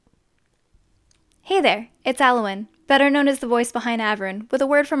Hey there, it's Alwyn, better known as the voice behind Averin, with a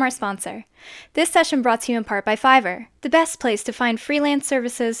word from our sponsor. This session brought to you in part by Fiverr, the best place to find freelance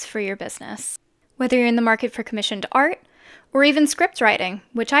services for your business. Whether you're in the market for commissioned art, or even script writing,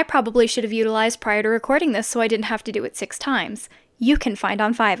 which I probably should have utilized prior to recording this so I didn't have to do it 6 times, you can find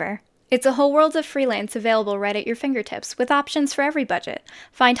on Fiverr. It's a whole world of freelance available right at your fingertips, with options for every budget.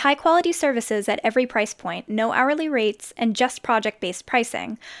 Find high-quality services at every price point, no hourly rates, and just project-based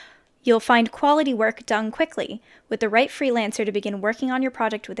pricing. You'll find quality work done quickly, with the right freelancer to begin working on your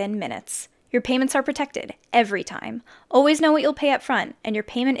project within minutes. Your payments are protected, every time. Always know what you'll pay up front, and your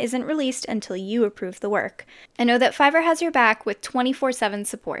payment isn't released until you approve the work. And know that Fiverr has your back with 24/7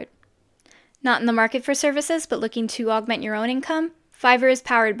 support. Not in the market for services, but looking to augment your own income? Fiverr is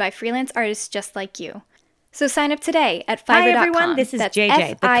powered by freelance artists just like you. So sign up today at Fiverr.com. Hi everyone, this is That's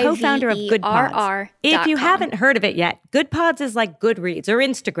JJ, the co-founder of GoodPods. FIVERR.com. If you haven't heard of it yet, GoodPods is like Goodreads or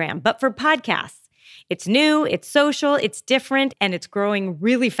Instagram, but for podcasts. It's new, it's social, it's different, and it's growing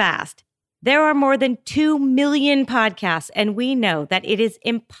really fast. There are more than 2 million podcasts, and we know that it is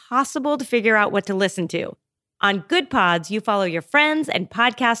impossible to figure out what to listen to. On GoodPods, you follow your friends and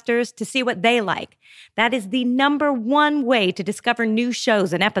podcasters to see what they like. That is the #1 way to discover new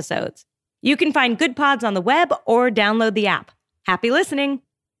shows and episodes. You can find GoodPods on the web or download the app. Happy listening.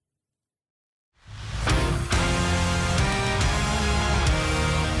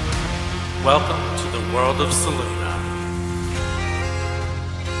 Welcome to the world of Selena.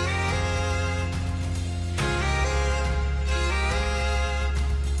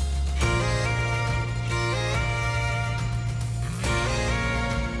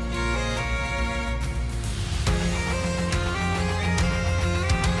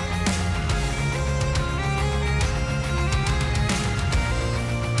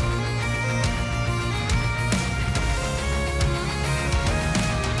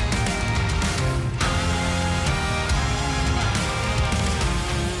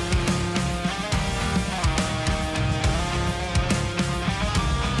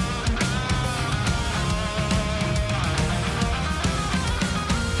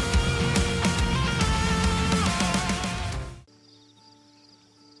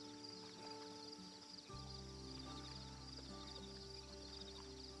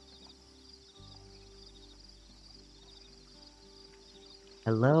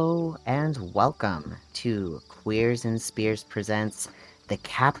 Hello and welcome to Queers and Spears presents the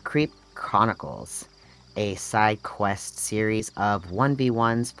Cap Creep Chronicles, a side quest series of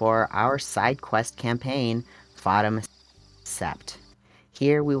 1v1s for our side quest campaign, Fodum Sept.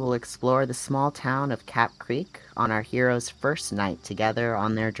 Here we will explore the small town of Cap Creek on our heroes' first night together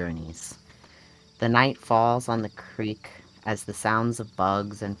on their journeys. The night falls on the creek as the sounds of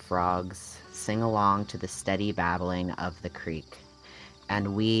bugs and frogs sing along to the steady babbling of the creek.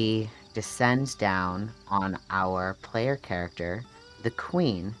 And we descend down on our player character, the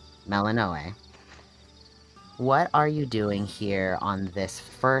Queen, Melinoe. What are you doing here on this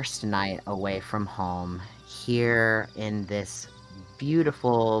first night away from home, here in this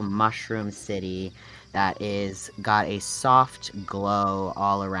beautiful mushroom city that is got a soft glow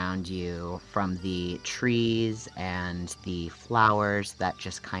all around you from the trees and the flowers that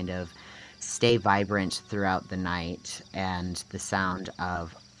just kind of stay vibrant throughout the night, and the sound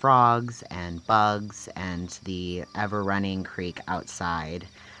of frogs and bugs and the ever-running creek outside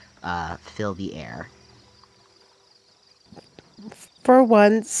fill the air. For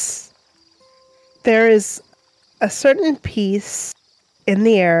once, there is a certain peace in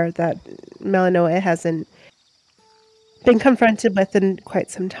the air that Melinoe hasn't been confronted with in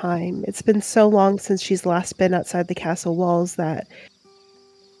quite some time. It's been so long since she's last been outside the castle walls that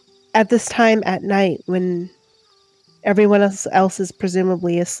at this time at night, when everyone else is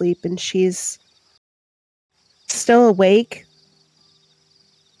presumably asleep and she's still awake,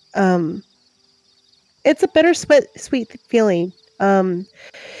 it's a bittersweet feeling.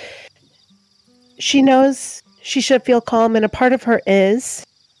 She knows she should feel calm, and a part of her is,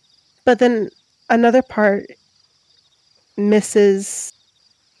 but then another part misses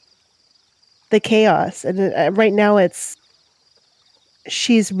the chaos. And right now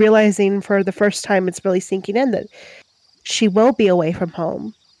she's realizing for the first time, it's really sinking in that she will be away from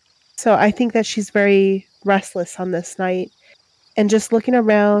home. So I think that she's very restless on this night, and just looking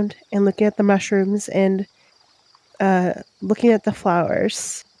around and looking at the mushrooms and looking at the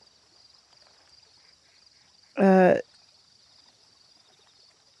flowers.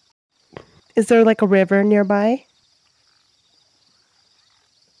 Is there like a river nearby?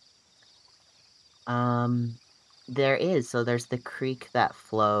 There is. So there's the creek that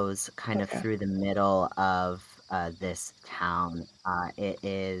flows kind of through the middle of this town. It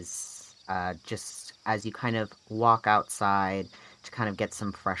is just as you kind of walk outside to kind of get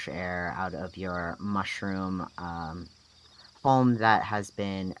some fresh air out of your mushroom home that has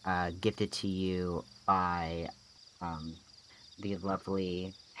been gifted to you by um, the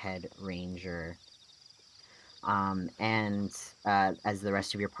lovely head ranger. And as the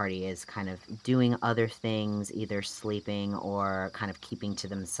rest of your party is kind of doing other things, either sleeping or kind of keeping to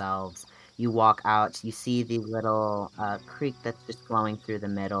themselves, you walk out, you see the little creek that's just flowing through the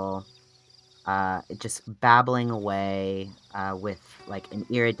middle, just babbling away with like an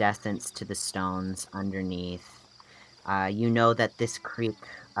iridescence to the stones underneath. You know that this creek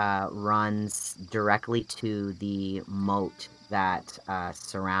runs directly to the moat that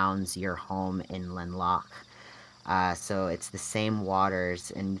surrounds your home in Lenloch. So it's the same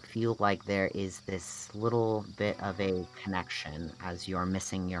waters, and you feel like there is this little bit of a connection as you're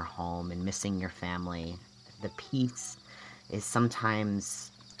missing your home and missing your family. The peace is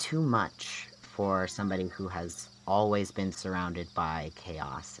sometimes too much for somebody who has always been surrounded by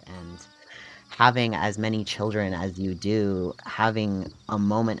chaos. And having as many children as you do, having a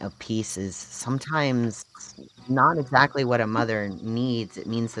moment of peace is sometimes not exactly what a mother needs. It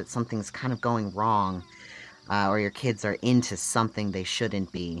means that something's kind of going wrong, or your kids are into something they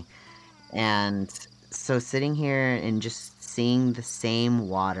shouldn't be. And so sitting here and just seeing the same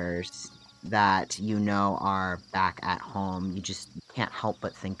waters that you know are back at home, you just can't help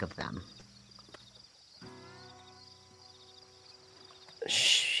but think of them.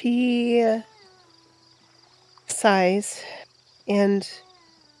 She sighs and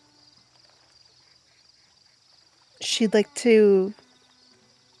she'd like to.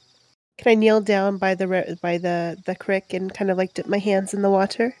 Can I kneel down by the creek and kind of like dip my hands in the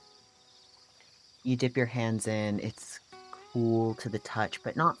water? You dip your hands in, it's cool to the touch,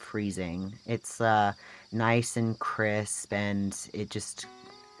 but not freezing. It's nice and crisp, and it just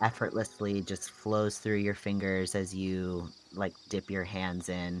effortlessly just flows through your fingers as you like dip your hands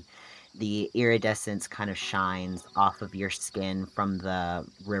in. The iridescence kind of shines off of your skin from the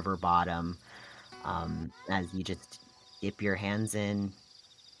river bottom as you just dip your hands in.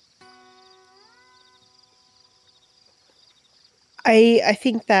 I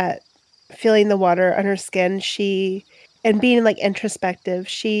think that feeling the water on her skin, she and being like introspective,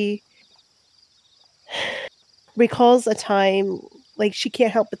 she recalls a time like she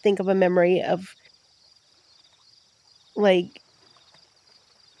can't help but think of a memory of like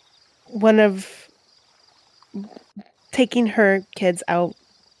one of taking her kids out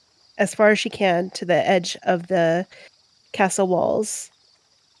as far as she can to the edge of the castle walls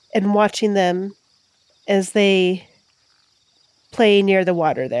and watching them as they play near the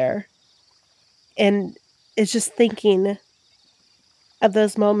water there. And it's just thinking of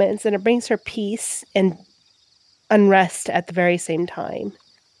those moments, and it brings her peace and unrest at the very same time.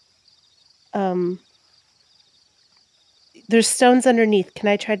 Um, there's stones underneath. Can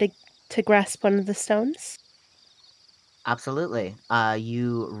I try to grasp one of the stones? Absolutely.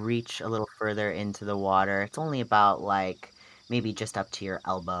 You reach a little further into the water. It's only about like maybe just up to your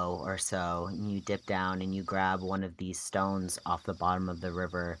elbow or so. And you dip down and you grab one of these stones off the bottom of the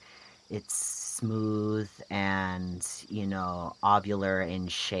river. It's smooth and, ovular in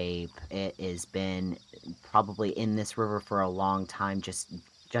shape. It has been probably in this river for a long time, just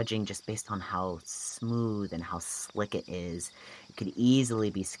judging just based on how smooth and how slick it is. It could easily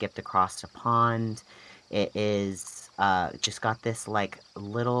be skipped across a pond. It is just got this like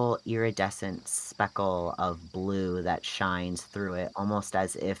little iridescent speckle of blue that shines through it, almost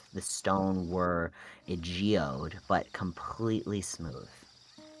as if the stone were a geode, but completely smooth.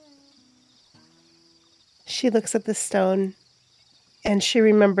 She looks at the stone and she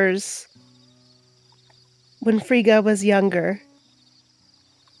remembers when Frigga was younger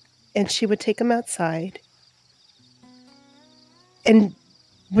and she would take him outside and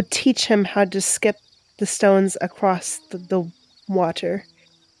would teach him how to skip the stones across the water.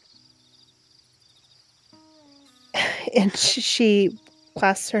 And she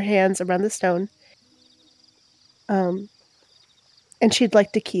clasps her hands around the stone. And she'd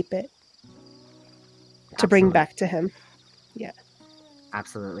like to keep it to bring Absolutely. back to him. Yeah.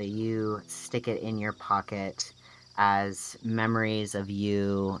 Absolutely. You stick it in your pocket as memories of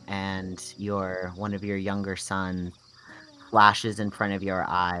you and your one of your younger sons flashes in front of your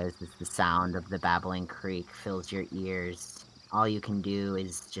eyes as the sound of the babbling creek fills your ears. All you can do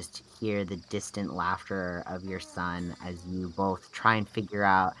is just hear the distant laughter of your son as you both try and figure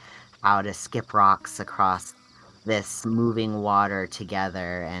out how to skip rocks across this moving water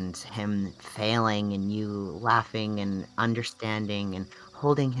together, and him failing and you laughing and understanding and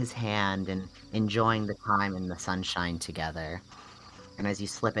holding his hand and enjoying the time in the sunshine together. And as you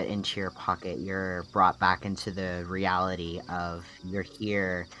slip it into your pocket, you're brought back into the reality of you're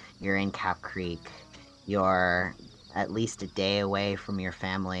here, you're in Cap Creek, you're at least a day away from your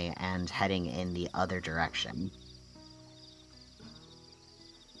family and heading in the other direction.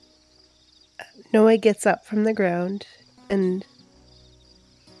 Noe gets up from the ground and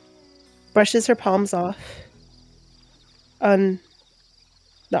brushes her palms off on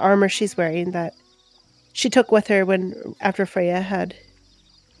the armor she's wearing that she took with her after Freya had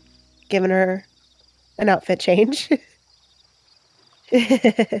given her an outfit change.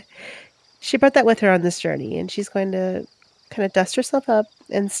 She brought that with her on this journey, and she's going to kind of dust herself up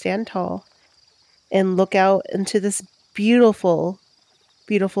and stand tall and look out into this beautiful,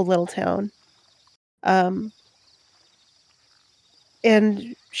 beautiful little town. And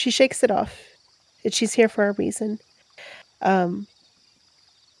she shakes it off. She's here for a reason. And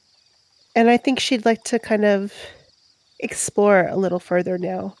I think she'd like to kind of explore a little further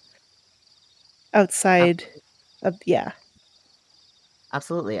now. Outside of, yeah.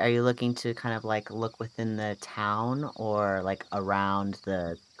 Absolutely. Are you looking to kind of like look within the town or like around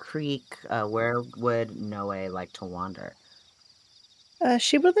the creek? Where would Noe like to wander?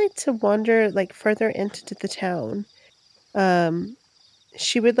 She would like to wander like further into the town.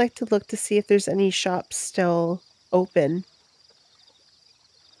 She would like to look to see if there's any shops still open.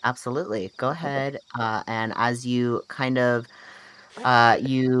 Absolutely. Go ahead. And as you kind of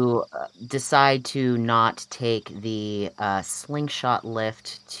you decide to not take the slingshot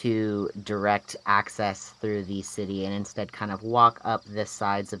lift to direct access through the city and instead kind of walk up the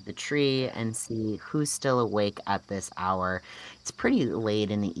sides of the tree and see who's still awake at this hour. It's pretty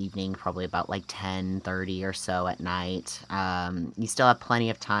late in the evening, probably about like 10:30 or so at night. You still have plenty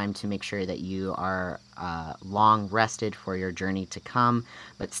of time to make sure that you are long rested for your journey to come,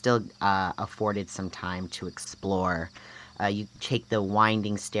 but still afforded some time to explore. You take the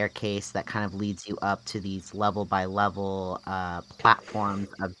winding staircase that kind of leads you up to these level by level platforms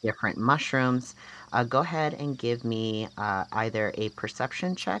of different mushrooms. Go ahead and give me either a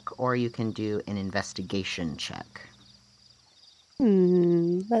perception check or you can do an investigation check.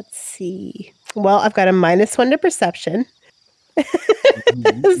 Let's see. Well, I've got a -1 to perception.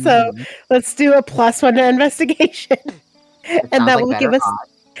 Mhm, So mhm. let's do a +1 to investigation. It And sounds that like will give better us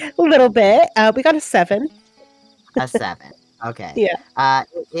odds. a little bit. We got a 7. A 7. Okay. Yeah.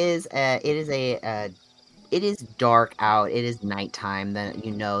 It is dark out. It is nighttime. That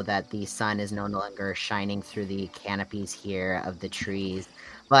you know that the sun is no longer shining through the canopies here of the trees.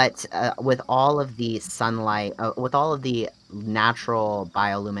 But with all of the sunlight, with all of the natural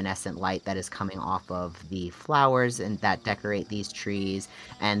bioluminescent light that is coming off of the flowers and that decorate these trees,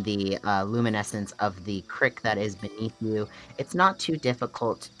 and the luminescence of the creek that is beneath you, it's not too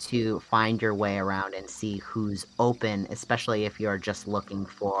difficult to find your way around and see who's open, especially if you're just looking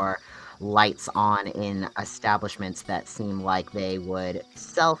for lights on in establishments that seem like they would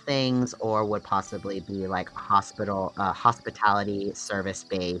sell things or would possibly be like hospitality service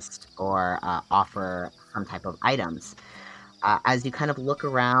based or offer some type of items. As you kind of look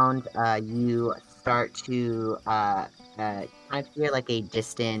around, you start to kind of hear like a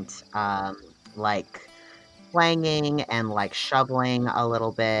distant like clanging and like shoveling a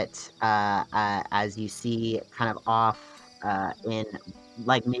little bit as you see kind of off in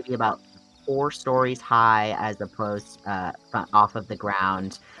like maybe about 4 stories high as opposed off of the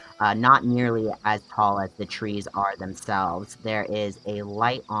ground, not nearly as tall as the trees are themselves. There is a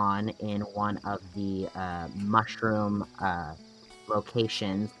light on in one of the mushroom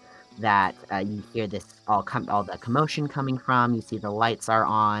locations that you hear this all the commotion coming from. You see the lights are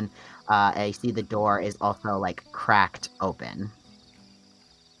on. And you see the door is also like cracked open.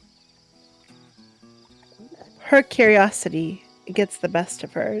 Her curiosity gets the best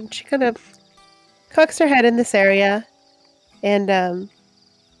of her, and she kind of cocks her head in this area, and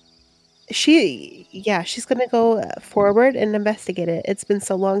she's gonna go forward and investigate it. It's been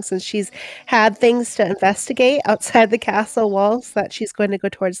so long since she's had things to investigate outside the castle walls that she's going to go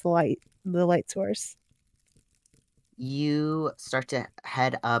towards the light source. You start to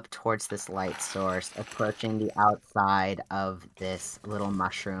head up towards this light source, approaching the outside of this little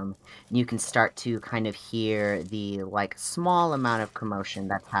mushroom. You can start to kind of hear the like small amount of commotion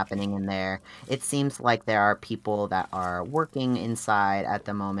that's happening in there. It seems like there are people that are working inside at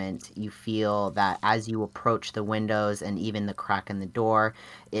the moment. You feel that as you approach the windows and even the crack in the door,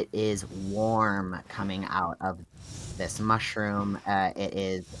 it is warm coming out of this mushroom. It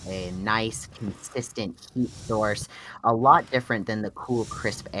is a nice, consistent heat source, a lot different than the cool,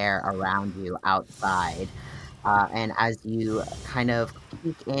 crisp air around you outside. And as you kind of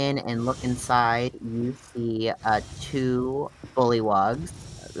peek in and look inside, you see two bullywugs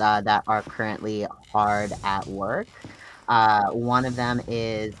that are currently hard at work. One of them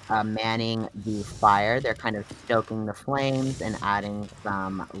is manning the fire. They're kind of stoking the flames and adding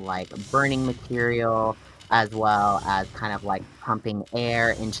some like burning material, as well as kind of like pumping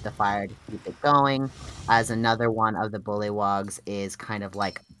air into the fire to keep it going. As another one of the bullywugs is kind of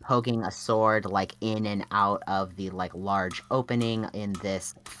like poking a sword like in and out of the like large opening in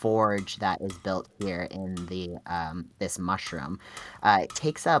this forge that is built here in the this mushroom. It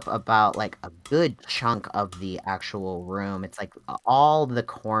takes up about like a good chunk of the actual room. It's like all the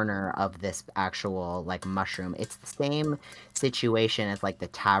corner of this actual like mushroom. It's the same situation as like the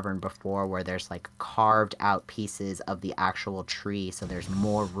tavern before, where there's like carved out pieces of the actual tree, so there's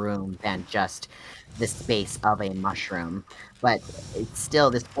more room than just the space of a mushroom. But it's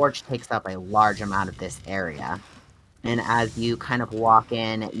still, this forge takes up a large amount of this area. And as you kind of walk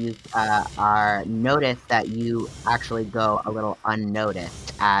in, you are notice that you actually go a little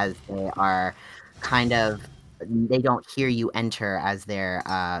unnoticed, as they are kind of, they don't hear you enter, as they're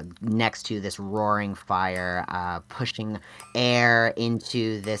next to this roaring fire, pushing air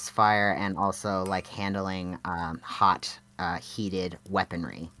into this fire, and also like handling hot, heated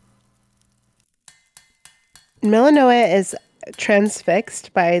weaponry. Melinoe is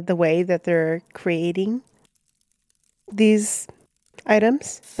transfixed by the way that they're creating these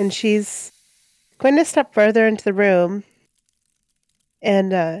items, and she's going to step further into the room,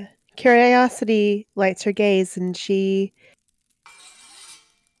 and curiosity lights her gaze, and she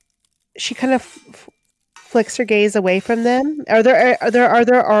kind of flicks her gaze away from them. Are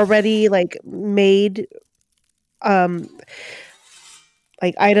there already like made um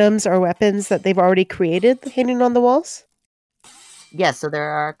like items or weapons that they've already created hanging on the walls? Yes, so there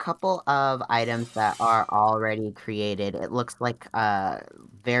are a couple of items that are already created. It looks like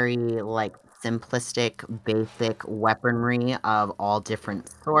very like simplistic, basic weaponry of all different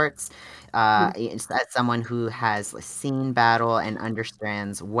sorts. Mhm. As someone who has seen battle and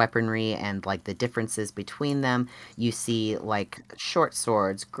understands weaponry and like the differences between them, you see like short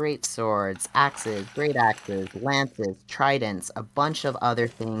swords, great swords, axes, great axes, lances, tridents, a bunch of other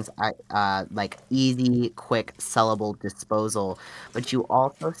things, like easy, quick, sellable disposal. But you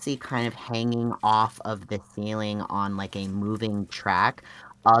also see kind of hanging off of the ceiling on like a moving track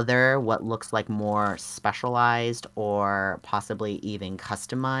other what looks like more specialized or possibly even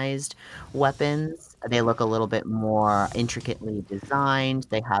customized weapons. They look a little bit more intricately designed.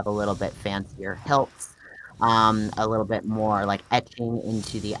 They have a little bit fancier hilts, a little bit more like etching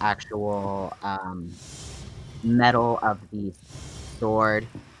into the actual metal of the sword.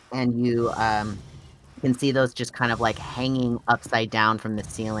 And you can see those just kind of like hanging upside down from the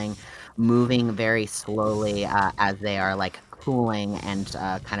ceiling, moving very slowly as they are like cooling and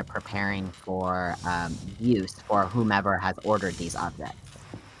kind of preparing for use for whomever has ordered these objects.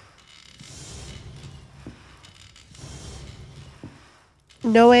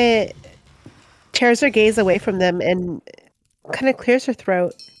 Noe tears her gaze away from them and kind of clears her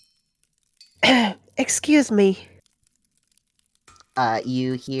throat. Excuse me.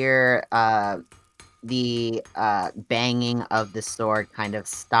 You hear the banging of the sword kind of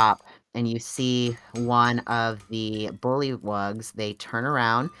stop, and you see one of the bullywugs. They turn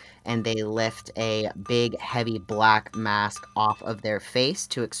around and they lift a big, heavy black mask off of their face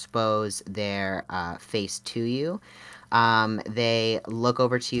to expose their face to you. They look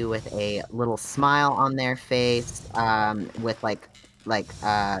over to you with a little smile on their face, with like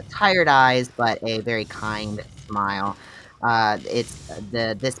tired eyes, but a very kind smile. It's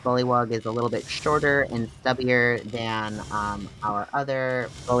the this bullywug is a little bit shorter and stubbier than our other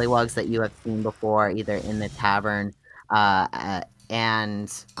bullywugs that you have seen before, either in the tavern,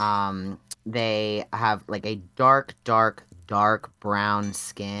 and they have like a dark, dark, dark brown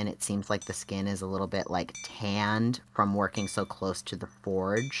skin. It seems like the skin is a little bit like tanned from working so close to the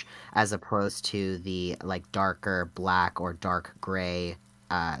forge, as opposed to the like darker black or dark gray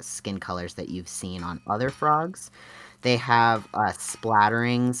skin colors that you've seen on other frogs. They have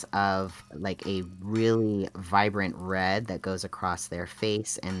splatterings of like a really vibrant red that goes across their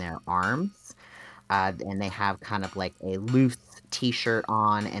face and their arms. And they have kind of like a loose t-shirt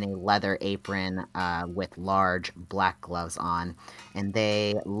on and a leather apron with large black gloves on. And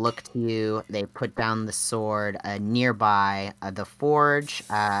they look to you. They put down the sword nearby the forge.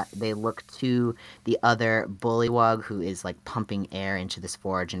 They look to the other bullywug who is like pumping air into this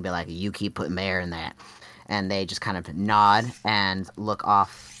forge and be like, "You keep putting air in that." And they just kind of nod and look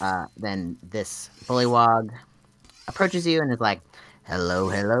off. Then this bullywug approaches you and is like, Hello,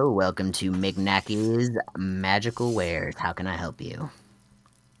 hello. Welcome to McNacky's Magical Wares. How can I help you?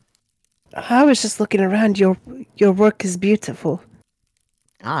 I was just looking around. Your work is beautiful.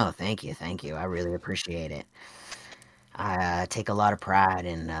 Oh, thank you, thank you. I really appreciate it. I take a lot of pride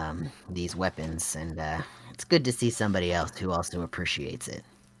in these weapons, and it's good to see somebody else who also appreciates it.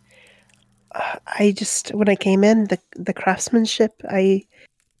 I just when I came in, the craftsmanship, I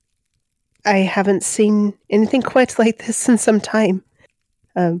haven't seen anything quite like this in some time.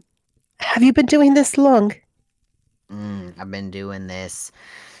 Have you been doing this long? I've been doing this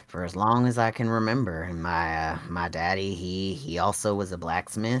for as long as I can remember. And my daddy, he also was a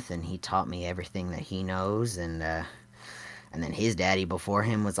blacksmith, and he taught me everything that he knows. And then his daddy before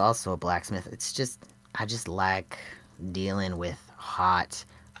him was also a blacksmith. It's just I just like dealing with hot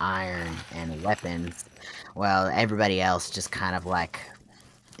iron and weapons. Well, everybody else just kind of like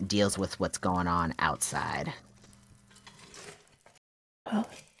deals with what's going on outside. Well,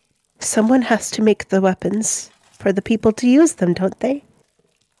 someone has to make the weapons for the people to use them, don't they?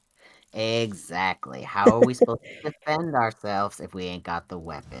 Exactly. How are we supposed to defend ourselves if we ain't got the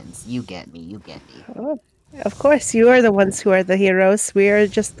weapons? You get me, you get me. Oh, of course, you are the ones who are the heroes. We are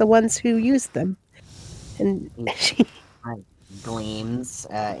just the ones who use them. And He she, like gleams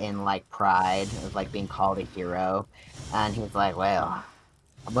in like pride of like being called a hero. And he's like, well,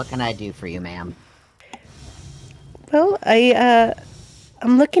 what can I do for you, ma'am? well,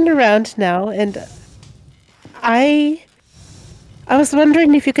 I'm looking around now, and I I was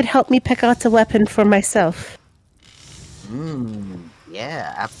wondering if you could help me pick out a weapon for myself.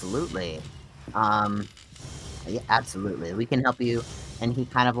 Yeah, absolutely. Um, yeah, absolutely. We can help you. And he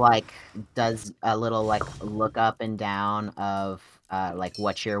kind of like does a little like look up and down of like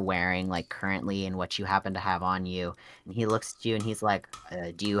what you're wearing like currently and what you happen to have on you. And he looks at you and he's like,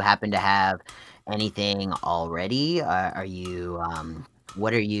 "Do you happen to have anything already? Are you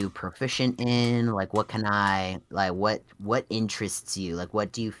what are you proficient in? Like what can I like what interests you? Like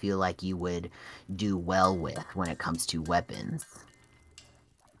what do you feel like you would do well with when it comes to weapons?"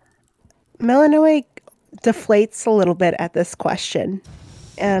 Melinoe deflates a little bit at this question.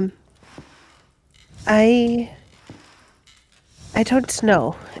 Um, I I don't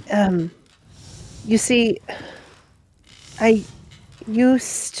know. You see, I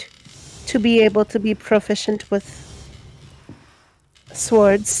used to be able to be proficient with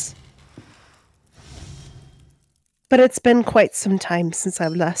swords, but it's been quite some time since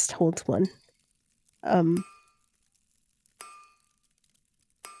I've last held one. Um,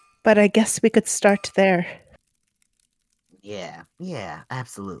 but I guess we could start there. Yeah,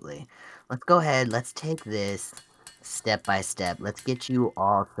 absolutely. Let's go ahead. Let's take this step by step. Let's get you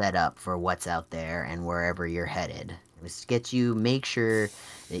all set up for what's out there and wherever you're headed. Let's get you, make sure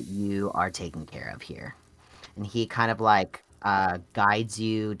that you are taken care of here. And he kind of like guides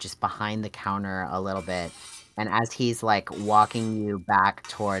you just behind the counter a little bit. And as he's like walking you back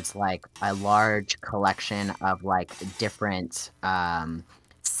towards like a large collection of like different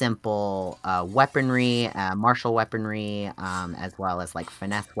simple weaponry, martial weaponry, as well as like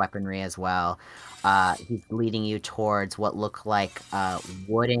finesse weaponry as well. He's leading you towards what look like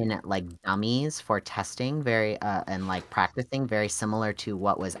wooden like dummies for testing, very and like practicing, very similar to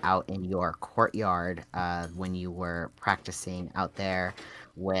what was out in your courtyard when you were practicing out there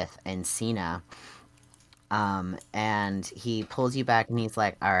with Encina. And he pulls you back and he's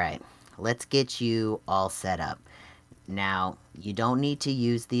like, "All right, let's get you all set up. Now, you don't need to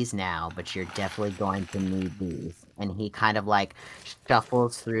use these now, but you're definitely going to need these." And he kind of like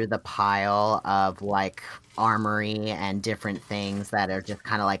shuffles through the pile of like armory and different things that are just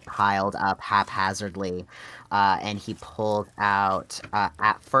kind of like piled up haphazardly. And he pulls out,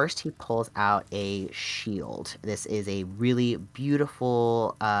 at first, he pulls out a shield. This is a really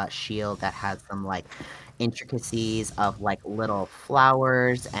beautiful shield that has some like intricacies of like little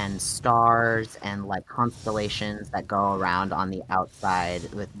flowers and stars and like constellations that go around on the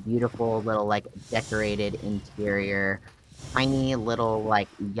outside with beautiful little like decorated interior, tiny little like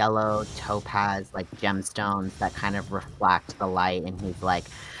yellow topaz like gemstones that kind of reflect the light. And he's like,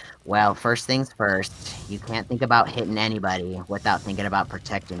 well, first things first, you can't think about hitting anybody without thinking about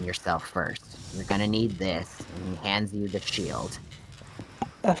protecting yourself first. You're gonna need this. And he hands you the shield.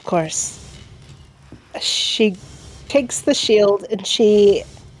 Of course. She takes the shield and she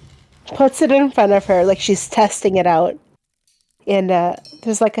puts it in front of her like she's testing it out. And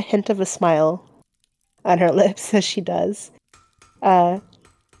there's like a hint of a smile on her lips as she does. Uh,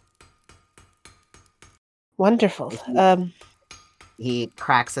 wonderful. He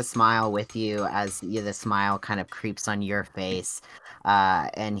cracks a smile with you as the smile kind of creeps on your face,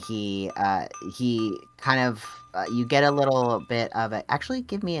 and he kind of you get a little bit of it. Actually,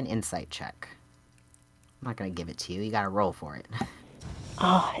 give me an insight check. I'm not gonna give it to you. You gotta roll for it.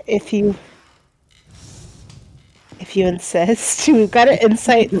 Oh, if you insist, we've got an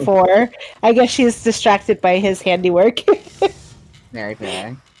insight 4. I guess she's distracted by his handiwork. Very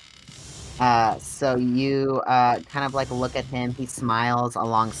fair. So you kind of like look at him. He smiles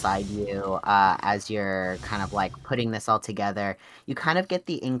alongside you as you're kind of like putting this all together. You kind of get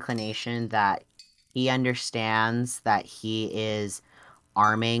the inclination that he understands that he is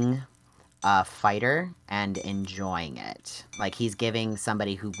arming a fighter and enjoying it. Like he's giving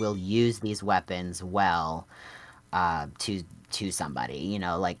somebody who will use these weapons well to somebody. You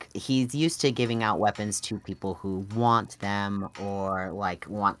know, like he's used to giving out weapons to people who want them or like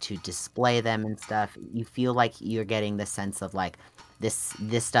want to display them and stuff. You feel like you're getting the sense of like this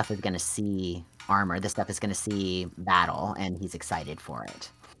stuff is gonna see armor. This stuff is gonna see battle, and he's excited for it.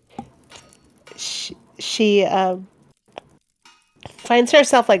 She finds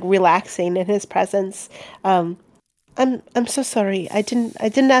herself like relaxing in his presence. I'm so sorry. I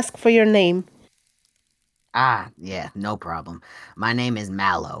didn't ask for your name. Ah, yeah, no problem. My name is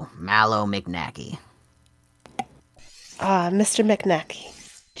Mallow McNacky. Ah, Mr. McNacky.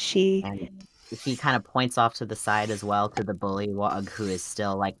 She And he kind of points off to the side as well to the bullywug who is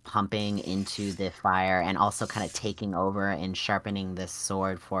still like pumping into the fire and also kind of taking over and sharpening this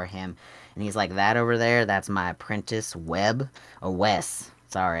sword for him. And he's like, that over there, that's my apprentice Webb or Wes.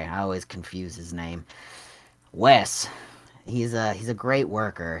 Sorry, I always confuse his name. Wes. He's a great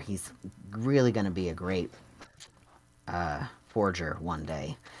worker. He's really gonna be a great forger one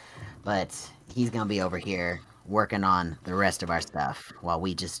day. But he's gonna be over here working on the rest of our stuff while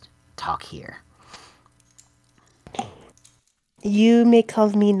we just talk here. You may call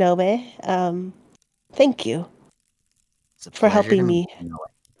me Noe. Thank you It's a for pleasure to helping me. meet you, Noe.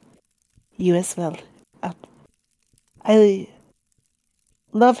 You as well. I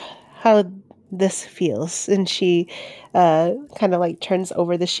love how this feels. And she kind of like turns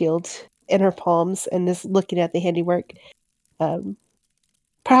over the shield in her palms and is looking at the handiwork.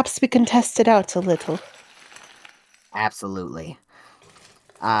 Perhaps we can test it out a little. Absolutely.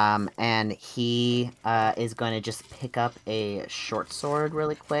 And he is going to just pick up a short sword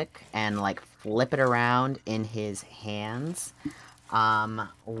really quick and like flip it around in his hands.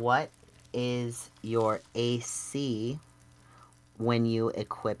 What is your AC when you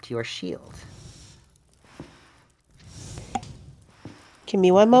equipped your shield? Give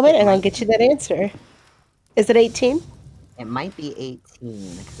me one moment and I'll get you that answer. Is it 18? It might be 18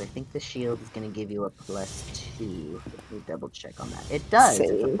 because I think the shield is going to give you a +2. Let me double check on that. It does.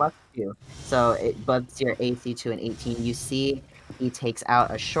 It's a +2. So it bumps your AC to an 18. You see he takes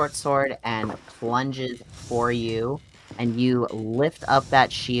out a short sword and plunges for you, and you lift up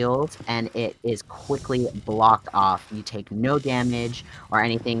that shield and it is quickly blocked off. You take no damage or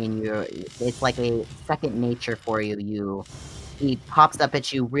anything, and it's like a second nature for you. He pops up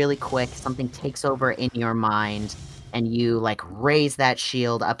at you really quick. Something takes over in your mind, and you like raise that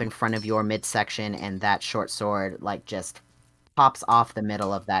shield up in front of your midsection, and that short sword like just pops off the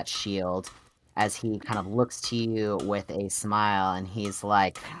middle of that shield as he kind of looks to you with a smile, and he's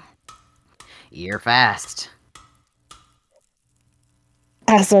like, "You're fast."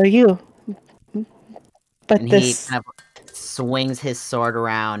 As are you. But And he this kind of swings his sword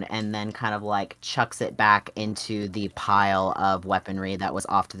around and then kind of like chucks it back into the pile of weaponry that was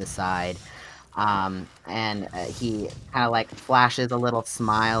off to the side. And he kind of like flashes a little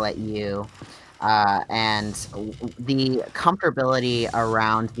smile at you. And the comfortability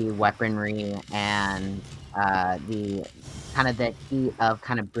around the weaponry and the kind of the heat of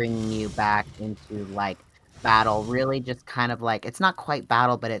kind of bringing you back into like battle really just kind of like, it's not quite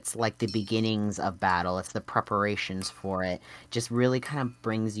battle, but it's like the beginnings of battle. It's the preparations for it. Just really kind of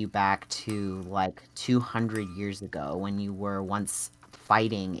brings you back to like 200 years ago when you were once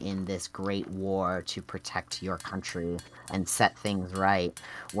fighting in this great war to protect your country and set things right,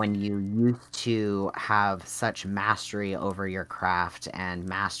 when you used to have such mastery over your craft and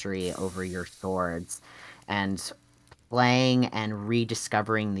mastery over your swords. And playing and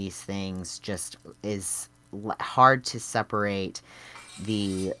rediscovering these things just is hard to separate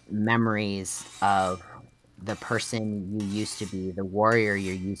the memories of the person you used to be, the warrior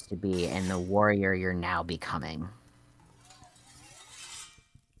you used to be, and the warrior you're now becoming.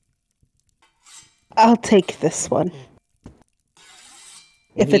 I'll take this one.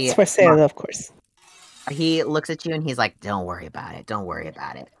 If it's for sale, of course. He looks at you and he's like, "Don't worry about it. Don't worry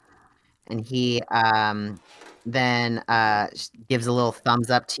about it." And he then gives a little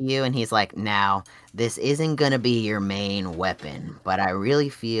thumbs up to you, and he's like, "Now, this isn't gonna be your main weapon, but I really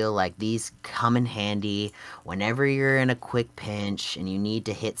feel like these come in handy whenever you're in a quick pinch and you need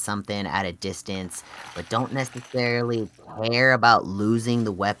to hit something at a distance, but don't necessarily care about losing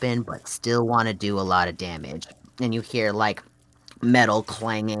the weapon, but still want to do a lot of damage." And you hear like metal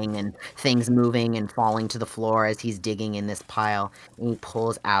clanging and things moving and falling to the floor as he's digging in this pile. And he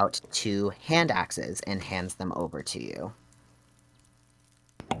pulls out 2 hand axes and hands them over to you.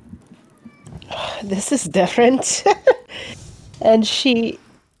 This is different. And she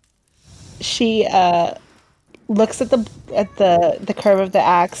looks at the curve of the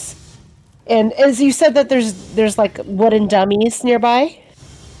axe. And as you said that there's like wooden dummies nearby,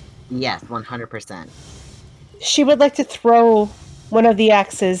 Yes, 100%. she would like to throw one of the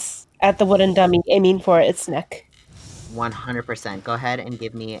axes at the wooden dummy, aiming for its neck. 100%. Go ahead and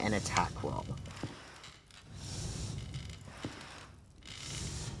give me an attack roll.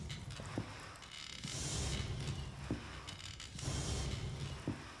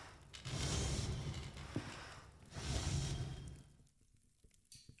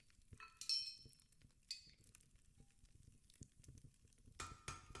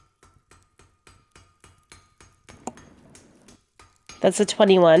 That's a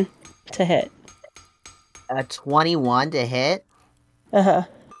 21 to hit. A 21 to hit? Uh-huh.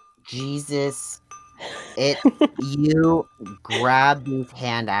 Jesus. You grab these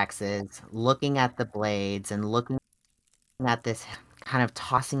hand axes, looking at the blades and looking at this, kind of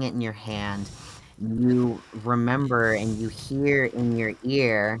tossing it in your hand. You remember and you hear in your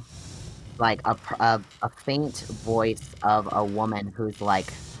ear like a faint voice of a woman who's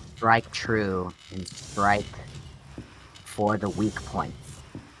like, "Strike true and strike for the weak points."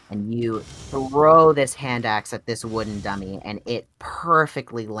 And you throw this hand axe at this wooden dummy, and it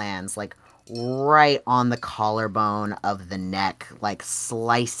perfectly lands, like right on the collarbone of the neck, like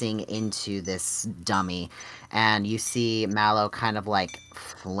slicing into this dummy. And you see Mallow kind of like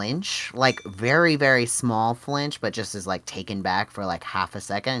flinch, like very, very small flinch, but just is like taken back for like half a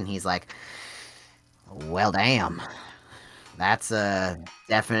second. And he's like, "Well, damn. That's a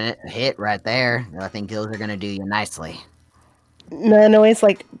definite hit right there. I think those are going to do you nicely." Melinoe's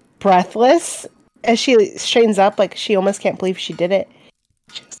like breathless as she straightens up, like she almost can't believe she did it.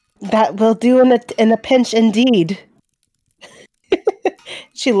 She goes, "That will do in a pinch indeed."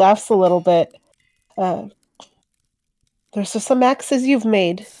 She laughs a little bit. There's just some axes you've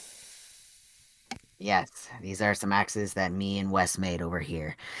made. Yes, these are some axes that me and Wes made over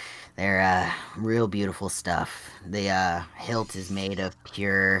here. They're real beautiful stuff. The hilt is made of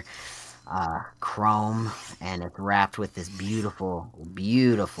pure chrome, and it's wrapped with this beautiful,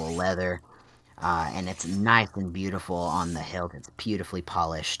 beautiful leather. And it's nice and beautiful on the hilt. It's beautifully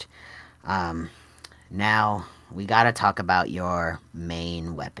polished. Now, we gotta talk about your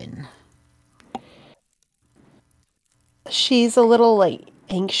main weapon. She's a little like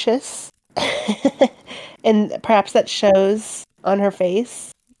anxious. And perhaps that shows on her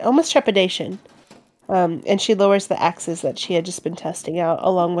face. Almost trepidation. And she lowers the axes that she had just been testing out,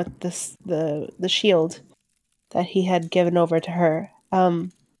 along with the shield that he had given over to her.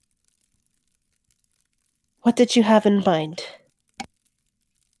 What did you have in mind?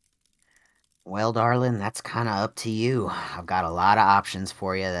 Well, darling, that's kind of up to you. I've got a lot of options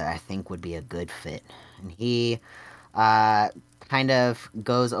for you that I think would be a good fit. And he uh, kind of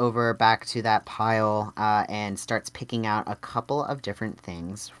goes over back to that pile and starts picking out a couple of different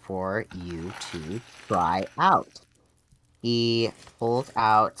things for you to try out. He pulls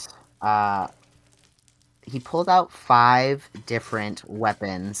out uh, he pulls out 5 different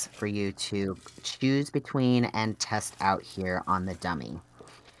weapons for you to choose between and test out here on the dummy.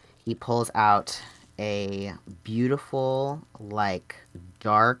 He pulls out a beautiful, like,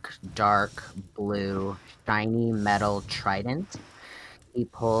 dark, dark blue, shiny metal trident. He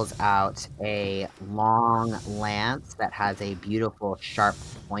pulls out a long lance that has a beautiful, sharp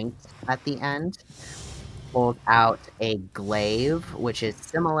point at the end. Pulls out a glaive, which is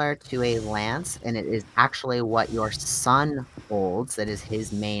similar to a lance, and it is actually what your son holds. That is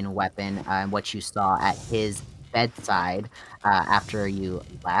his main weapon, what you saw at his bedside after you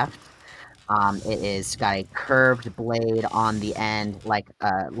left. It is got a curved blade on the end, like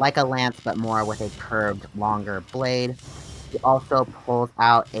a lance, but more with a curved, longer blade. He also pulls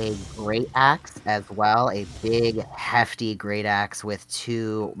out a great axe as well, a big, hefty great axe with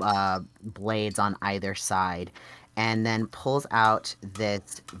 2 blades on either side, and then pulls out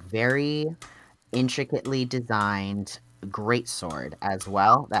this very intricately designed greatsword as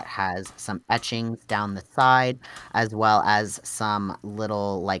well that has some etchings down the side, as well as some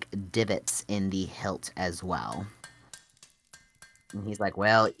little like divots in the hilt as well. And he's like,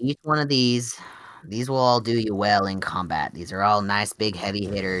 "Well, each one of these will all do you well in combat. These are all nice, big, heavy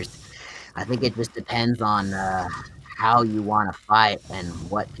hitters. I think it just depends on how you want to fight and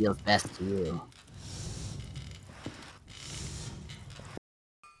what feels best to you."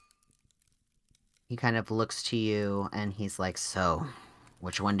 He kind of looks to you and he's like, "So,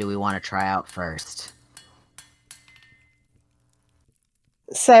 which one do we want to try out first?"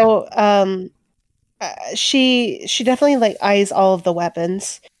 So, she definitely like eyes all of the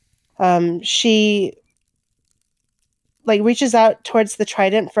weapons. She like reaches out towards the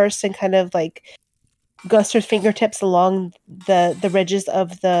trident first and kind of like goes her fingertips along the ridges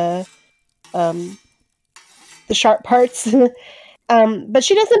of um the sharp parts. But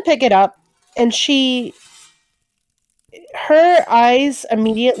she doesn't pick it up, and her eyes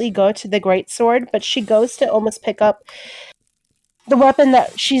immediately go to the great sword, but she goes to almost pick up the weapon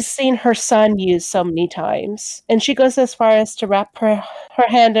that she's seen her son use so many times, and she goes as far as to wrap her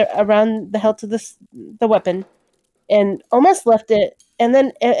hand around the hilt of the weapon and almost left it, and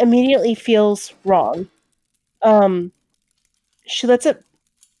then it immediately feels wrong. She lets it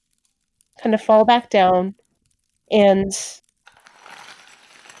kind of fall back down, and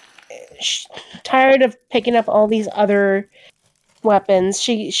she, tired of picking up all these other weapons,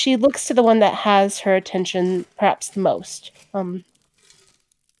 she looks to the one that has her attention perhaps the most.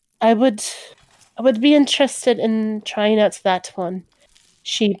 I would I would be interested in trying out that one.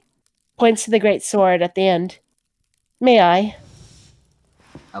 She points to the great sword at the end. May I?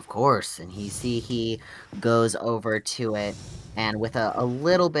 Of course, and he goes over to it, and with a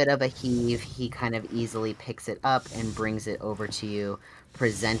little bit of a heave, he kind of easily picks it up and brings it over to you,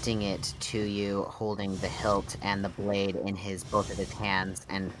 presenting it to you, holding the hilt and the blade in both of his hands,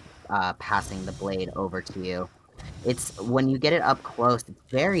 and passing the blade over to you. It's when you get it up close, it's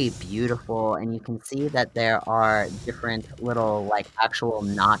very beautiful, and you can see that there are different little like actual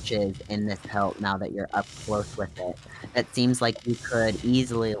notches in this hilt now that you're up close with it. It seems like you could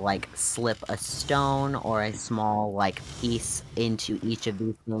easily like slip a stone or a small like piece into each of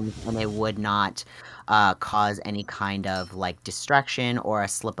these things, and it would not cause any kind of like distraction or a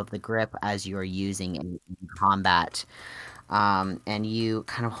slip of the grip as you're using in combat. And you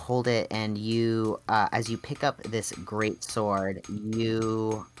kind of hold it, and as you pick up this great sword,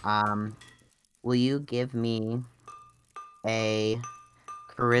 will you give me a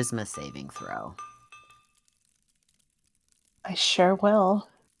charisma saving throw? I sure will.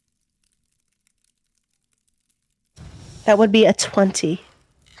 That would be a 20.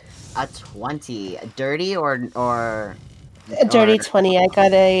 A 20, dirty or A dirty 20. I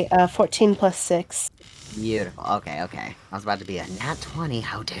got a 14 plus 6. Beautiful. Okay, okay. I was about to be a nat 20.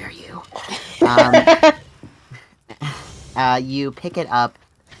 How dare you? You pick it up,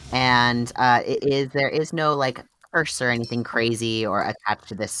 and there is no like curse or anything crazy or attached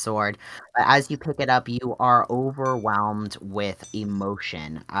to this sword. But as you pick it up, you are overwhelmed with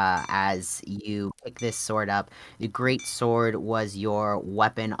emotion. As you pick this sword up, the great sword was your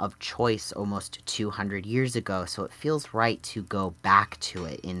weapon of choice almost 200 years ago, so it feels right to go back to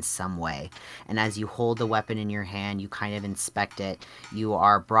it in some way. And as you hold the weapon in your hand, you kind of inspect it. You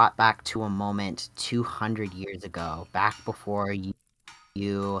are brought back to a moment 200 years ago, back before you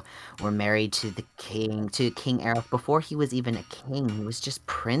were married to King Eros. Before he was even a king, he was just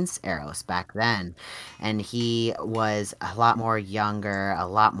Prince Eros back then. And he was a lot more younger, a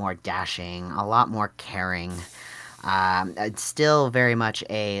lot more dashing, a lot more caring. It's still very much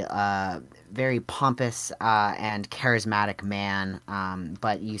a very pompous and charismatic man,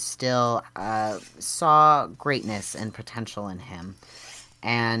 but you still saw greatness and potential in him.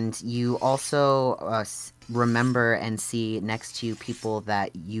 And you also remember and see next to you people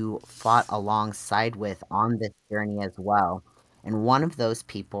that you fought alongside with on this journey as well. And one of those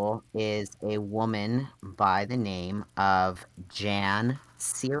people is a woman by the name of Jan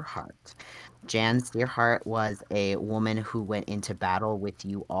Searhart. Jan Searhart was a woman who went into battle with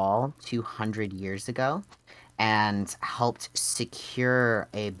you all 200 years ago and helped secure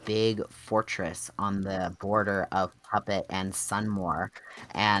a big fortress on the border of Puppet and Sunmore,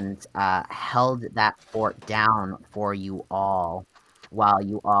 and held that fort down for you all while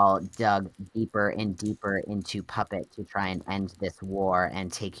you all dug deeper and deeper into Puppet to try and end this war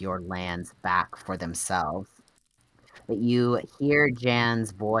and take your lands back for themselves. But you hear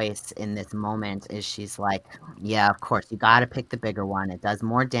Jan's voice in this moment as she's like, "Yeah, of course, you gotta pick the bigger one. It does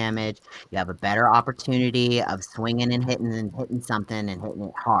more damage. You have a better opportunity of swinging and hitting something and hitting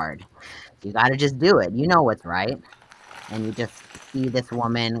it hard. You gotta just do it. You know what's right." and you just see this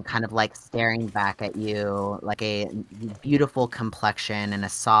woman kind of like staring back at you, like a beautiful complexion and a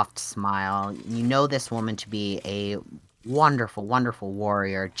soft smile. You know this woman to be a wonderful, wonderful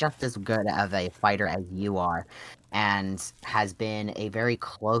warrior, just as good of a fighter as you are, and has been a very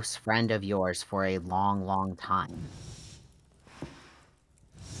close friend of yours for a long, long time.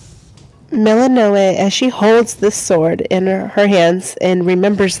 Melinoe, as she holds this sword in her hands and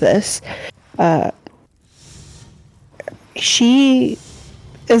remembers this, she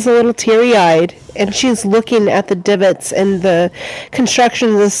is a little teary-eyed, and she's looking at the divots and the construction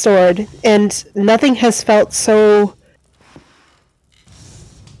of the sword, and nothing has felt so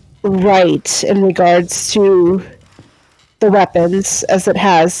right in regards to the weapons as it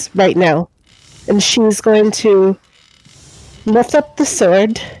has right now. And she's going to lift up the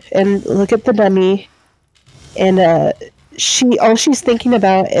sword and look at the dummy, and all she's thinking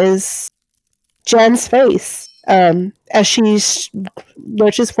about is Jan's face as she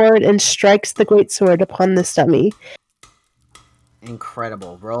lurches forward and strikes the great sword upon this dummy.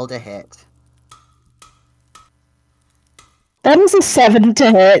 Incredible. Roll to hit. That is a 7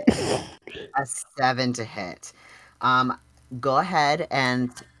 to hit. A 7 to hit. Go ahead,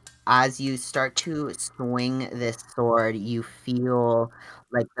 and as you start to swing this sword, you feel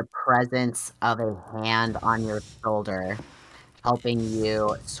like the presence of a hand on your shoulder, helping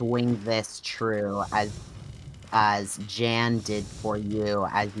you swing this true, as Jan did for you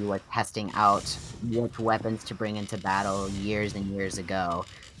as you were testing out which weapons to bring into battle years and years ago.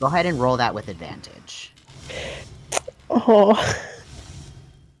 Go ahead and roll that with advantage. Oh.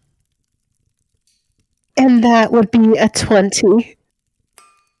 And that would be a 20.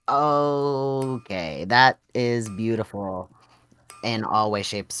 Okay, that is beautiful in all ways,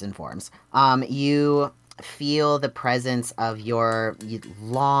 shapes, and forms. You feel the presence of your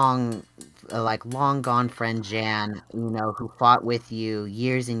long, long gone friend Jan, who fought with you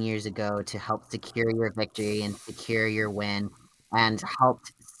years and years ago to help secure your victory and secure your win, and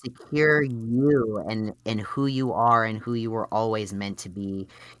helped secure you and who you are and who you were always meant to be.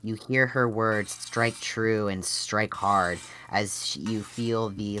 You hear her words, strike true and strike hard, as you feel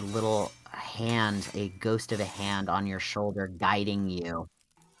the little hand, a ghost of a hand on your shoulder guiding you,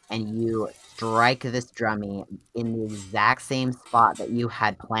 and you strike this drummy in the exact same spot that you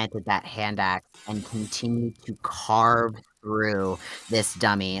had planted that hand axe, and continue to carve through this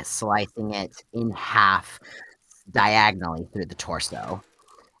dummy, slicing it in half diagonally through the torso.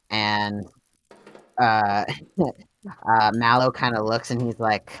 And uh, Mallow kind of looks and he's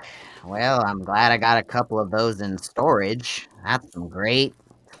like, "Well, I'm glad I got a couple of those in storage. That's some great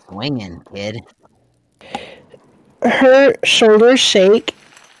swinging, kid." Her shoulders shake,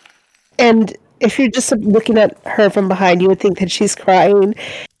 and if you're just looking at her from behind, you would think that she's crying.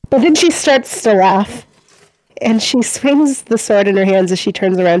 But then she starts to laugh, and she swings the sword in her hands as she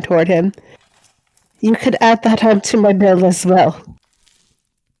turns around toward him. "You could add that onto my bill as well.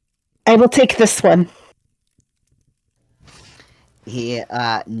 I will take this one." He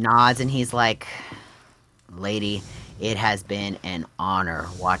nods and he's like, "Lady, it has been an honor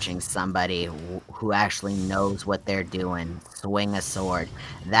watching somebody who actually knows what they're doing swing a sword.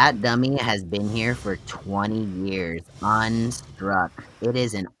 That dummy has been here for 20 years, unstruck. It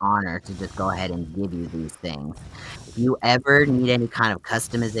is an honor to just go ahead and give you these things. If you ever need any kind of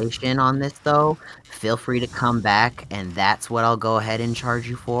customization on this, though, feel free to come back, and that's what I'll go ahead and charge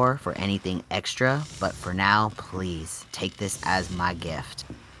you for anything extra. But for now, please take this as my gift."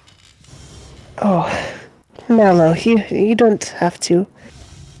 Oh, Mallow, you don't have to.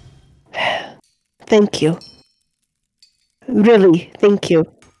 Thank you. Really, thank you.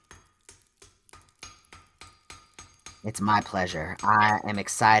 It's my pleasure. I am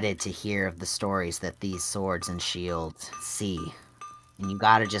excited to hear of the stories that these swords and shields see. And you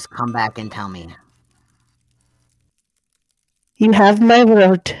gotta just come back and tell me. You have my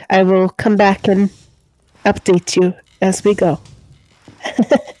word. I will come back and update you as we go.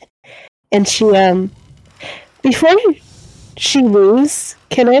 And she, before she leaves,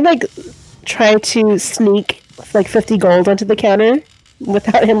 can I, try to sneak, 50 gold onto the counter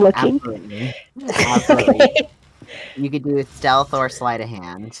without him looking? Absolutely. Absolutely. Okay. You could do stealth or sleight of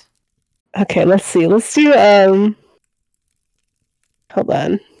hand. Okay, let's see. Let's do, hold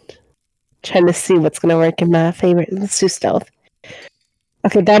on. Trying to see what's gonna work in my favor. Let's do stealth.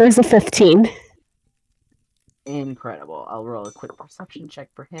 Okay, that is a 15. Incredible. I'll roll a quick perception check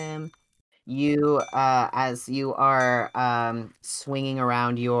for him. You, as you are swinging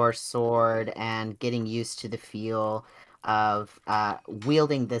around your sword and getting used to the feel of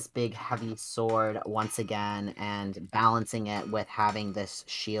wielding this big heavy sword once again and balancing it with having this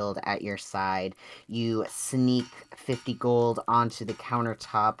shield at your side. You sneak 50 gold onto the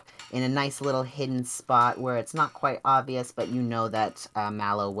countertop in a nice little hidden spot where it's not quite obvious, but you know that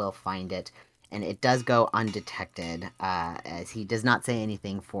Mallow will find it. And it does go undetected, as he does not say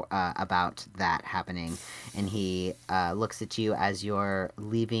anything about that happening. And he looks at you as you're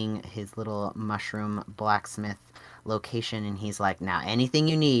leaving his little mushroom blacksmith location, and he's like, now anything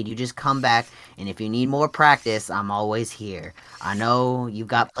you need, you just come back, and if you need more practice, I'm always here. I know you've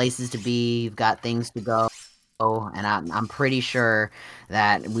got places to be, you've got things to go, and I'm pretty sure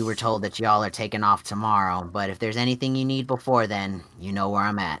that we were told that y'all are taking off tomorrow, but if there's anything you need before then, you know where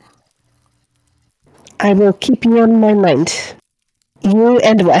I'm at. I will keep you in my mind. You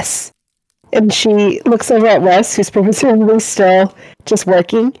and Wes. And she looks over at Wes, who's presumably still just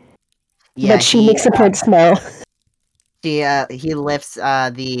working. Yeah, but she makes a point to smile. He lifts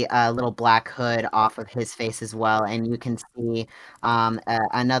the little black hood off of his face as well, and you can see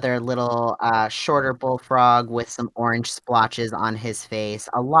another little shorter bullfrog with some orange splotches on his face,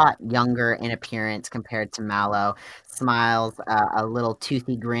 a lot younger in appearance compared to Mallow, smiles a little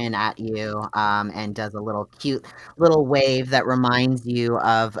toothy grin at you, and does a little cute little wave that reminds you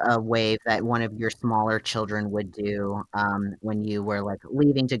of a wave that one of your smaller children would do when you were like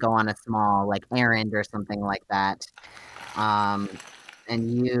leaving to go on a small like errand or something like that.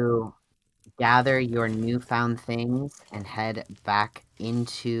 And you gather your newfound things and head back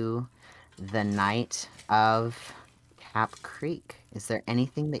into the night of Cap Creek. Is there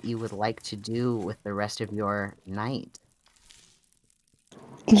anything that you would like to do with the rest of your night?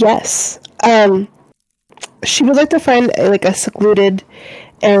 Yes. She would like to find like a secluded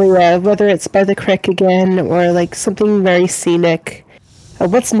area, whether it's by the creek again or like something very scenic.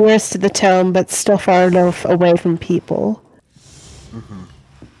 What's nearest to the town, but still far enough away from people. Mm-hmm.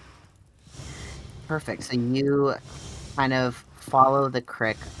 Perfect. So you kind of follow the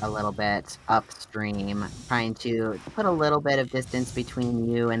creek a little bit upstream, trying to put a little bit of distance between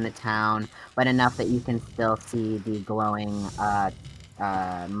you and the town, but enough that you can still see the glowing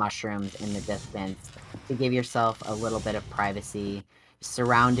mushrooms in the distance to give yourself a little bit of privacy,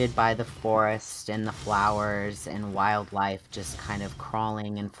 surrounded by the forest and the flowers and wildlife just kind of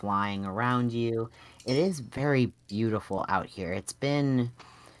crawling and flying around you. It is very beautiful out here. It's been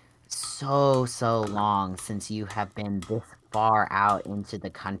so long since you have been this far out into the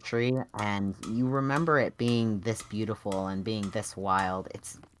country, and you remember it being this beautiful and being this wild.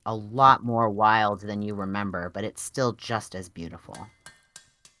 It's a lot more wild than you remember, but it's still just as beautiful.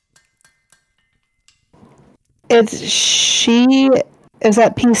 She is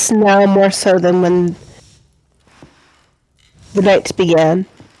at peace now more so than when the night began.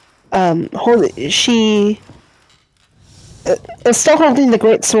 She is still holding the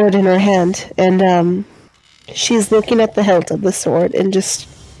great sword in her hand, and she's looking at the hilt of the sword, and just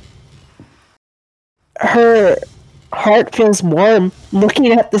her heart feels warm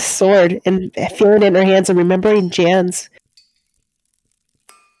looking at the sword and feeling it in her hands and remembering Jan's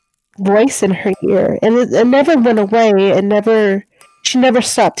voice in her ear, and it never went away, and she never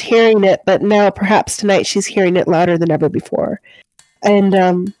stopped hearing it, but now perhaps tonight she's hearing it louder than ever before.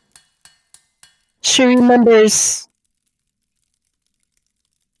 And she remembers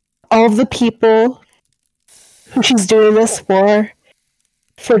all of the people who she's doing this for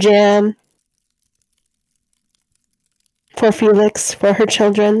Jan, for Felix, for her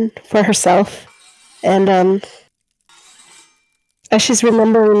children, for herself. And as she's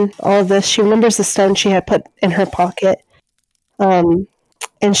remembering all of this, she remembers the stone she had put in her pocket. And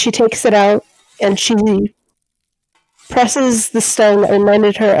she takes it out, and she presses the stone that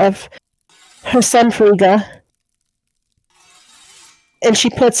reminded her of her son Frigga, and she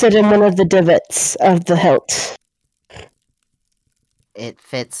puts it in one of the divots of the hilt. It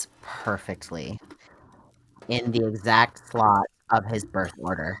fits perfectly in the exact slot of his birth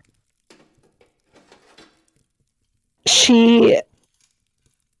order.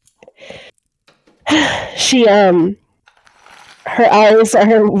 Her eyes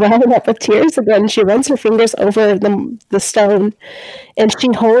are welling up with tears again. She runs her fingers over the stone, and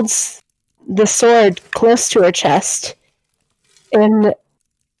she holds the sword close to her chest, and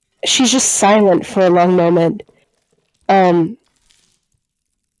she's just silent for a long moment.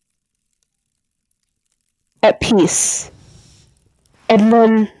 At peace. And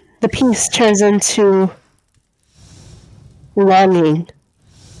then the peace turns into longing,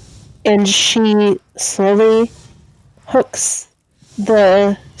 and she slowly hooks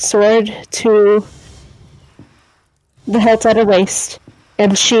the sword to the hilt at her waist,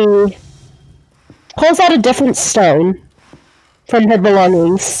 and she pulls out a different stone from her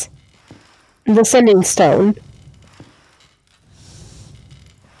belongings. The sending stone.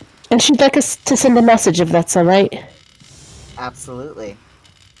 And she'd like us to send a message if that's alright. Absolutely.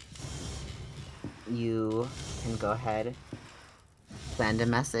 You can go ahead, send a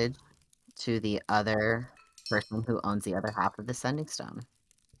message to the other person who owns the other half of the sending stone,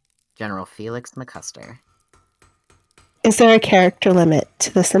 General Felix McCuster. Is there a character limit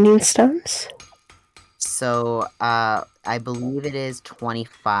to the sending stones? So, I believe it is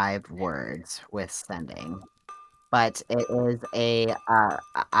 25 words with sending. But it is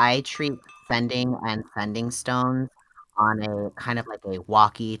I treat sending and sending stones on a kind of like a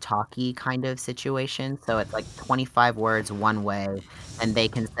walkie-talkie kind of situation. So it's like 25 words one way, and they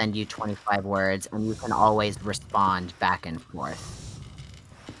can send you 25 words, and you can always respond back and forth.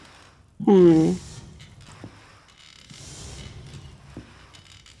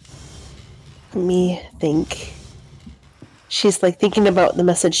 Let me think. She's like thinking about the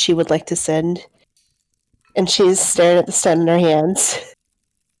message she would like to send. And she's staring at the stone in her hands.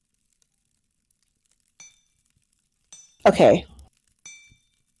 Okay.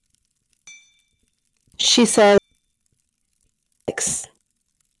 She says, "It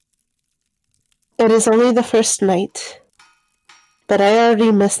is only the first night, but I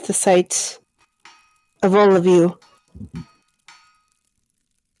already missed the sight of all of you."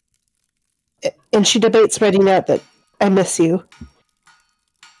 And she debates writing out that I miss you.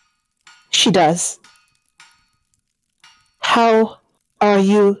 She does. How are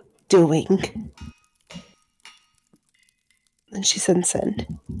you doing? And she sends send.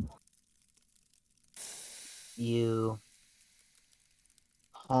 You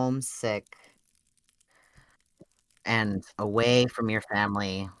homesick and away from your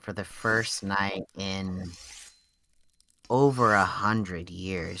family for the first night in over 100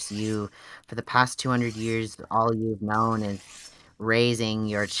 years. For the past 200 years, all you've known is raising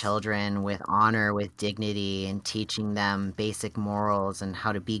your children with honor, with dignity, and teaching them basic morals and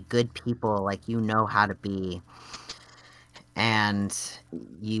how to be good people like you know how to be. And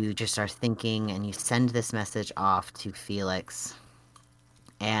you just are thinking, and you send this message off to Felix,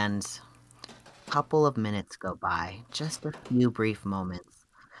 and a couple of minutes go by, just a few brief moments,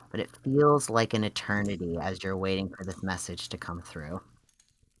 but it feels like an eternity as you're waiting for this message to come through.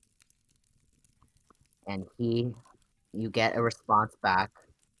 And you get a response back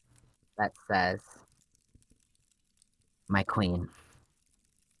that says, "My queen,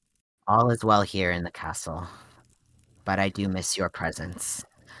 all is well here in the castle, but I do miss your presence.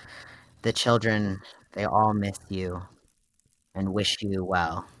 The children, they all miss you and wish you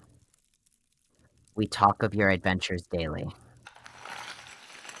well. We talk of your adventures daily."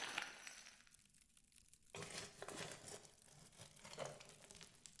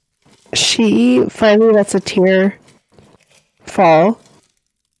 She finally lets a tear fall,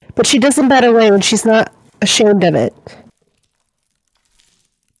 but she doesn't bat away when she's not ashamed of it.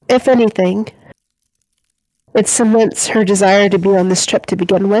 If anything, it cements her desire to be on this trip to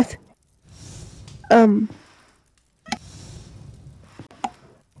begin with.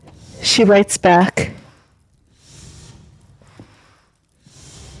 She writes back,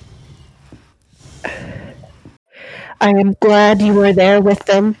 "I am glad you were there with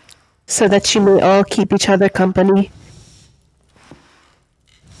them, so that you may all keep each other company.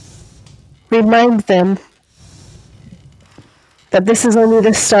 Remind them that this is only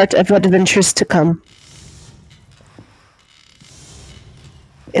the start of adventures to come."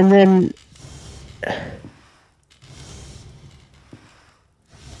 And then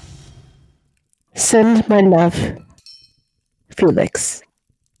send my love, Felix.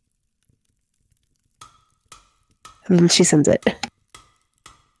 And then she sends it.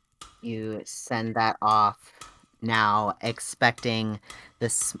 You send that off now, expecting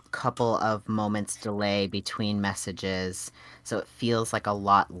this couple of moments delay between messages, so it feels like a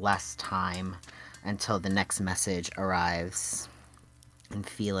lot less time until the next message arrives. And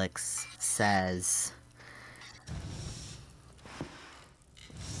Felix says,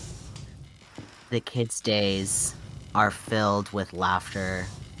 "The kids' days are filled with laughter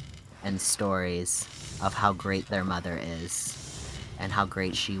and stories of how great their mother is, and how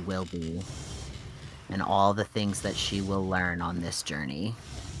great she will be, and all the things that she will learn on this journey.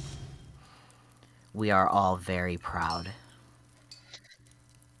 We are all very proud."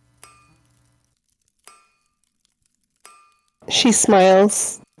 She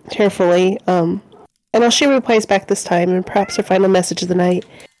smiles tearfully, and while she replies back this time, and perhaps her final message of the night,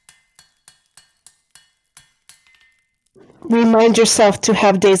 "Remind yourself to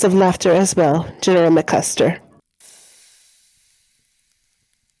have days of laughter as well, General McCuster.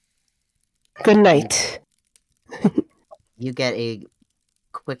 Good night." You get a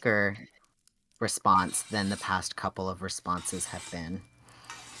quicker response than the past couple of responses have been.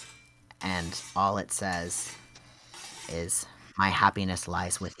 And all it says is, "My happiness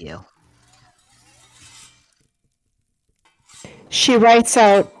lies with you." She writes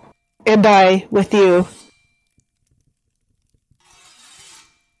out, "And I with you."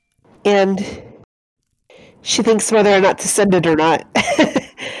 And she thinks whether or not to send it or not.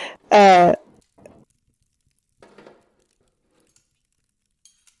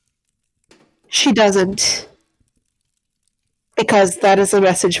 She doesn't, because that is a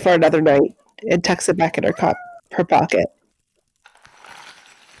message for another night, and tucks it back in her pocket.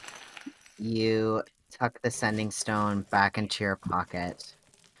 You tuck the sending stone back into your pocket,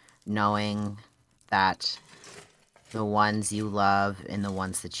 knowing that the ones you love and the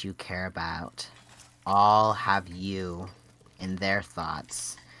ones that you care about all have you in their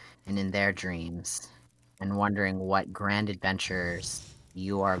thoughts and in their dreams, and wondering what grand adventures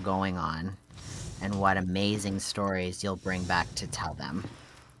you are going on and what amazing stories you'll bring back to tell them.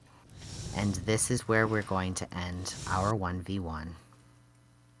 And this is where we're going to end our 1v1.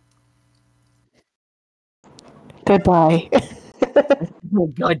 Goodbye.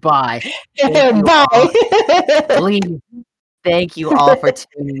 Goodbye. Thank you all. Bye. Please. Thank you all for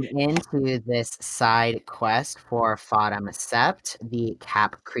tuning in to this side quest for Fodham Sept, the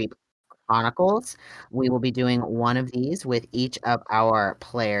Cap Creep Chronicles. We will be doing one of these with each of our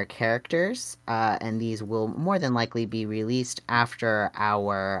player characters, and these will more than likely be released after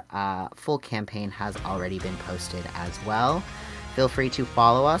our full campaign has already been posted as well. Feel free to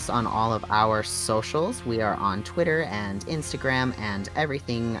follow us on all of our socials. We are on Twitter and Instagram and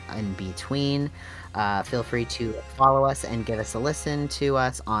everything in between. Feel free to follow us and give us a listen to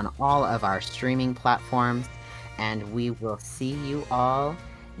us on all of our streaming platforms. And we will see you all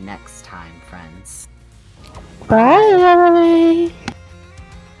next time, friends. Bye.